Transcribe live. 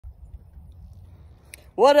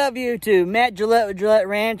What up, YouTube? Matt Gillette with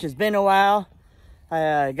Gillette-Ranch. It's been a while.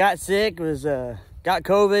 I got sick, got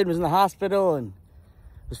COVID, was in the hospital, and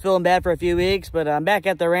was feeling bad for a few weeks. But I'm back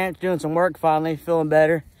at the ranch doing some work finally, feeling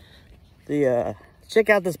better. Check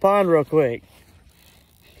out this pond real quick.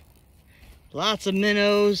 Lots of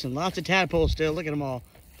minnows and lots of tadpoles still. Look at them all.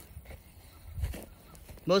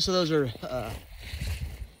 Most of those are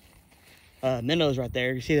minnows right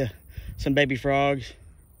there. You see some baby frogs.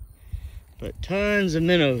 But tons of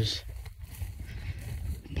minnows.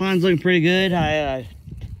 Pond's looking pretty good. Man,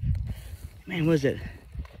 what was it?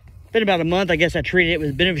 Been about a month. I guess I treated it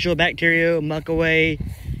with beneficial bacteria, muck away,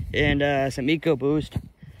 and some eco boost.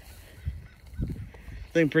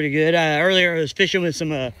 Looking pretty good. Earlier I was fishing with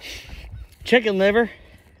some chicken liver.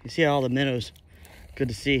 You see all the minnows. Good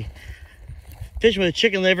to see. Fishing with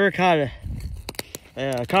chicken liver, caught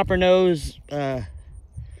a copper nose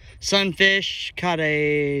sunfish, caught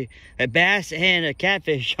a bass and a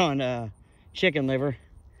catfish on chicken liver.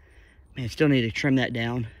 Man, still need to trim that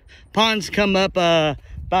down. Pond's come up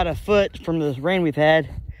about a foot from the rain we've had.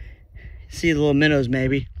 See the little minnows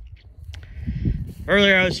maybe.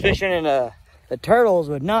 Earlier I was fishing and the turtles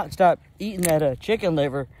would not stop eating that chicken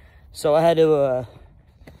liver, so I had to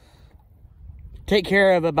take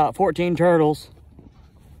care of about 14 turtles.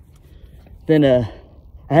 Then I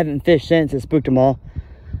haven't fished since. It spooked them all.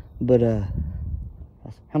 But how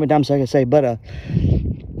many times I can say but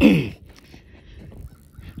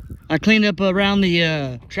I cleaned up around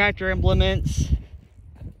the tractor implements.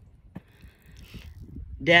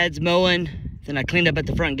 Dad's mowing. Then I cleaned up at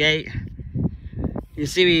the front gate. You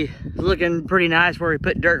see me looking pretty nice where we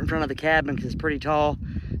put dirt in front of the cabin because it's pretty tall.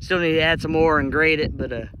 Still need to add some more and grade it,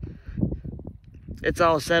 but it's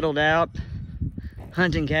all settled out.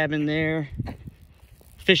 Hunting cabin there.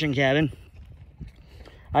 Fishing cabin.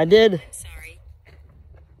 I did. Sorry.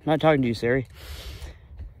 Not talking to you, Sari.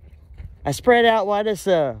 I spread out why this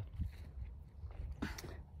I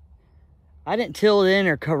didn't till it in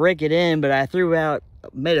or rake it in, but I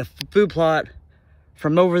made a food plot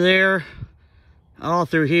from over there all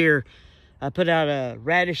through here. I put out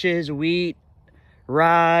radishes, wheat,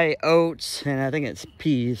 rye, oats, and I think it's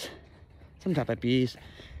peas. Some type of peas.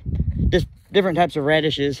 Just different types of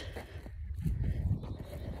radishes.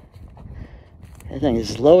 That thing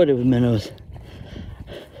is loaded with minnows.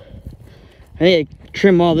 I need to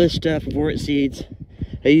trim all this stuff before it seeds.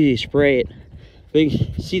 I usually spray it. But you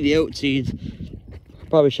can see the oat seeds.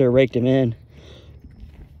 Probably should have raked them in.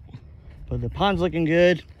 But the pond's looking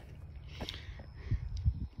good.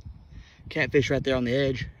 Catfish right there on the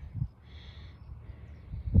edge.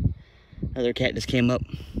 Another cat just came up.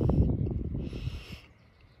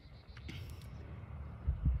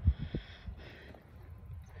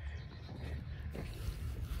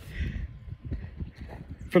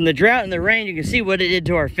 From the drought and the rain, you can see what it did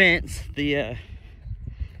to our fence. This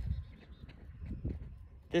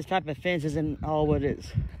type of fence isn't all what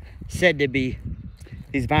it's said to be.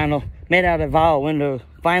 These made out of vinyl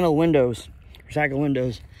windows, recycled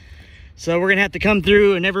windows. So we're gonna have to come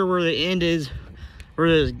through, and everywhere the end is, where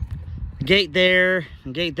there's a gate there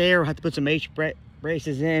and gate there, we'll have to put some H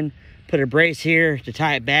braces in, put a brace here to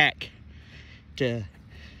tie it back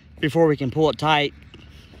before we can pull it tight.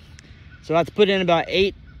 So I have to put in about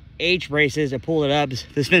 8 H braces to pull it up.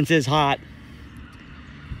 This fence is hot.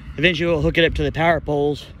 Eventually we'll hook it up to the power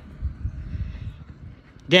poles.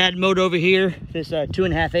 Dad mowed over here, this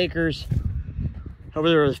 2.5 acres over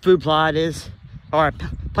there where the food plot is. Or I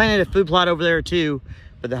planted a food plot over there too,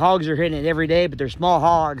 but the hogs are hitting it every day, but they're small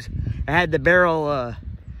hogs. I had the barrel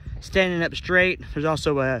standing up straight. There's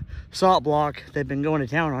also a salt block. They've been going to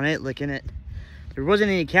town on it, licking it. There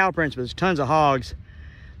wasn't any cow prints, but there's tons of hogs.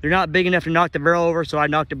 They're not big enough to knock the barrel over, so I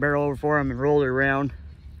knocked the barrel over for them and rolled it around.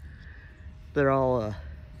 They're all,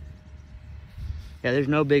 yeah, there's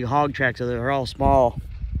no big hog tracks, so they're all small.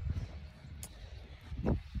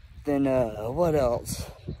 Then, what else?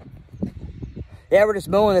 Yeah, we're just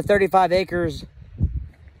mowing the 35 acres.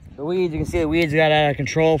 The weeds, you can see the weeds got out of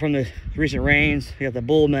control from the recent rains. We got the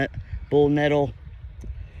bull nettle,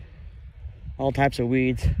 all types of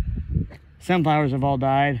weeds. Sunflowers have all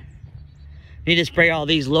died. Need to spray all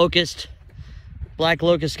these locusts, black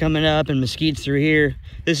locusts coming up, and mesquites through here.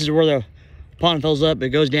 This is where the pond fills up. It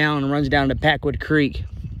goes down and runs down to Packwood Creek.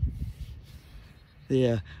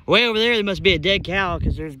 Way over there must be a dead cow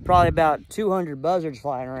because there's probably about 200 buzzards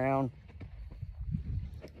flying around.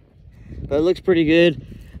 But it looks pretty good.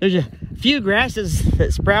 There's a few grasses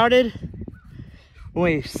that sprouted. When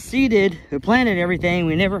we planted everything,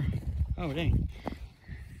 we never, oh dang.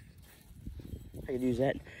 I could use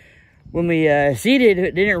that. When we seeded,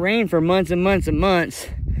 it didn't rain for months and months and months.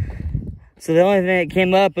 So the only thing that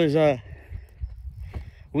came up was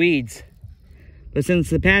weeds. But since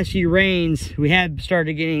the past few rains, we have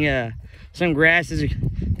started getting some grasses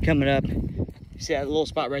coming up. You see that little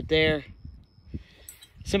spot right there?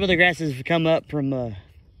 Some of the grasses have come up from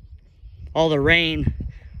all the rain.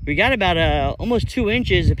 We got about almost 2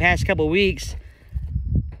 inches the past couple weeks,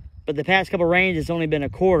 but the past couple rains it's only been a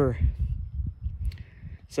quarter.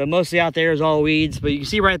 So mostly out there is all weeds, but you can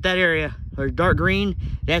see right that area, or dark green,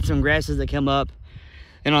 that's some grasses that come up.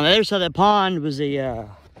 And on the other side of the pond was a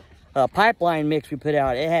pipeline mix we put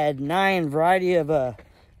out. It had 9 variety of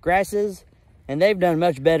grasses, and they've done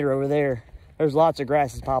much better over there. There's lots of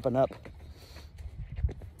grasses popping up.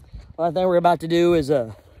 One thing we're about to do is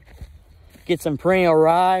get some perennial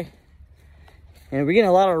rye, and we're getting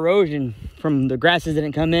a lot of erosion from the grasses that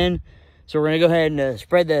didn't come in. So we're gonna go ahead and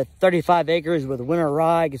spread the 35 acres with winter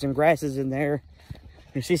rye, get some grasses in there.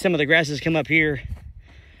 You see some of the grasses come up here.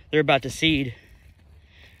 They're about to seed.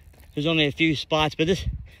 There's only a few spots, but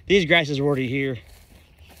these grasses are already here.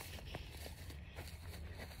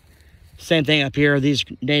 Same thing up here, these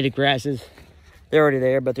native grasses. They're already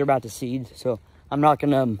there, but they're about to seed. So I'm not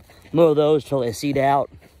gonna mow those till they seed out.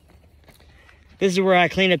 This is where I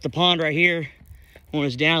cleaned up the pond right here when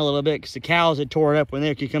it's down a little bit, because the cows had tore it up when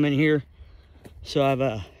they could come in here. So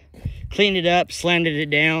I've cleaned it up, slanted it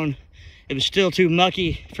down. It was still too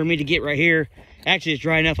mucky for me to get right here. Actually, it's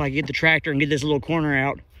dry enough I can get the tractor and get this little corner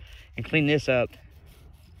out and clean this up.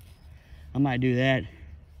 I might do that.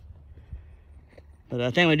 But I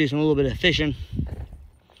think I'm gonna do a little bit of fishing.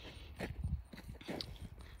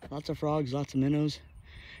 Lots of frogs, lots of minnows.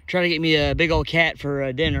 Try to get me a big old cat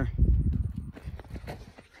for dinner.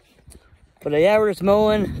 But yeah, we're just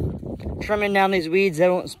mowing, trimming down these weeds that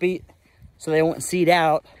won't speed, so they won't seed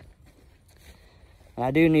out. And I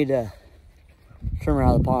do need to trim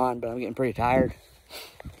around the pond, but I'm getting pretty tired.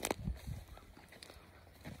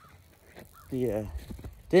 Yeah,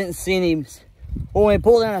 didn't see any. Well, when we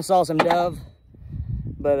pulled in, I saw some dove,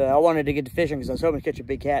 but I wanted to get to fishing because I was hoping to catch a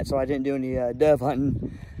big cat, so I didn't do any dove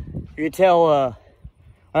hunting. You could tell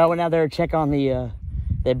when I went out there to check on the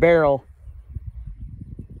barrel.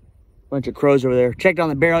 Bunch of crows over there. Checked on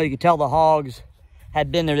the barrel, you could tell the hogs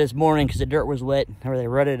had been there this morning because the dirt was wet, or they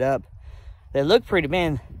rutted up. They look pretty,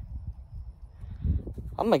 man.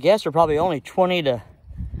 I'm gonna guess they're probably only 20 to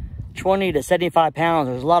 75 pounds.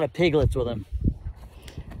 There's a lot of piglets with them.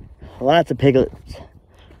 Lots of piglets.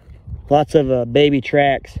 Lots of baby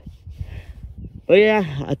tracks. But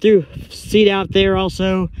yeah, I threw seed out there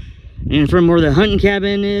also. And from where the hunting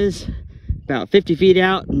cabin is, about 50 feet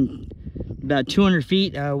out, and about 200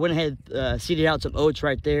 feet, I went ahead seeded out some oats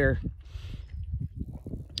right there.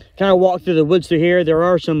 Kind of walked through the woods through here. There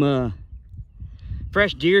are some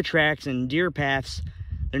fresh deer tracks and deer paths.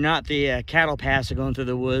 They're not the cattle paths that are going through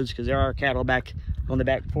the woods, because there are cattle back on the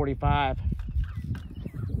back 45.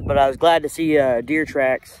 But I was glad to see deer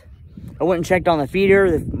tracks. I went and checked on the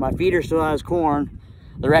feeder. My feeder still has corn.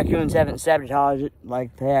 The raccoons haven't sabotaged it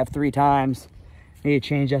like they have 3 times. Need to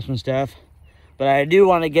change up some stuff. But I do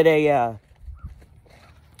want to get a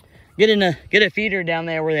get a feeder down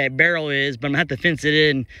there where that barrel is, but I'm gonna have to fence it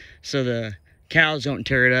in so the cows don't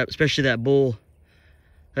tear it up, especially that bull.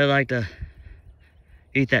 They like to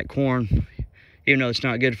eat that corn, even though it's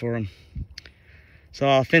not good for them. So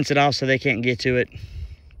I'll fence it off so they can't get to it.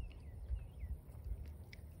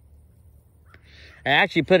 I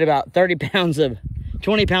actually put about 20 pounds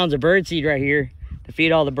of bird seed right here to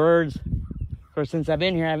feed all the birds. Of course, since I've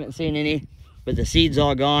been here, I haven't seen any, but the seed's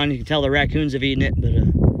all gone. You can tell the raccoons have eaten it, but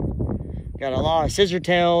got a lot of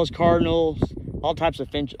scissortails, cardinals, all types of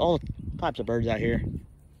birds out here.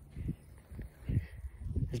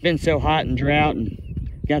 It's been so hot and drought, and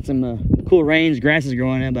got some cool rains, grass is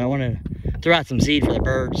growing in, but I want to throw out some seed for the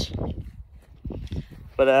birds.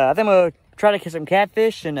 But I think I'm gonna try to catch some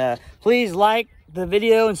catfish, and please like the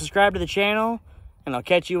video and subscribe to the channel, and I'll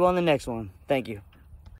catch you on the next one. Thank you.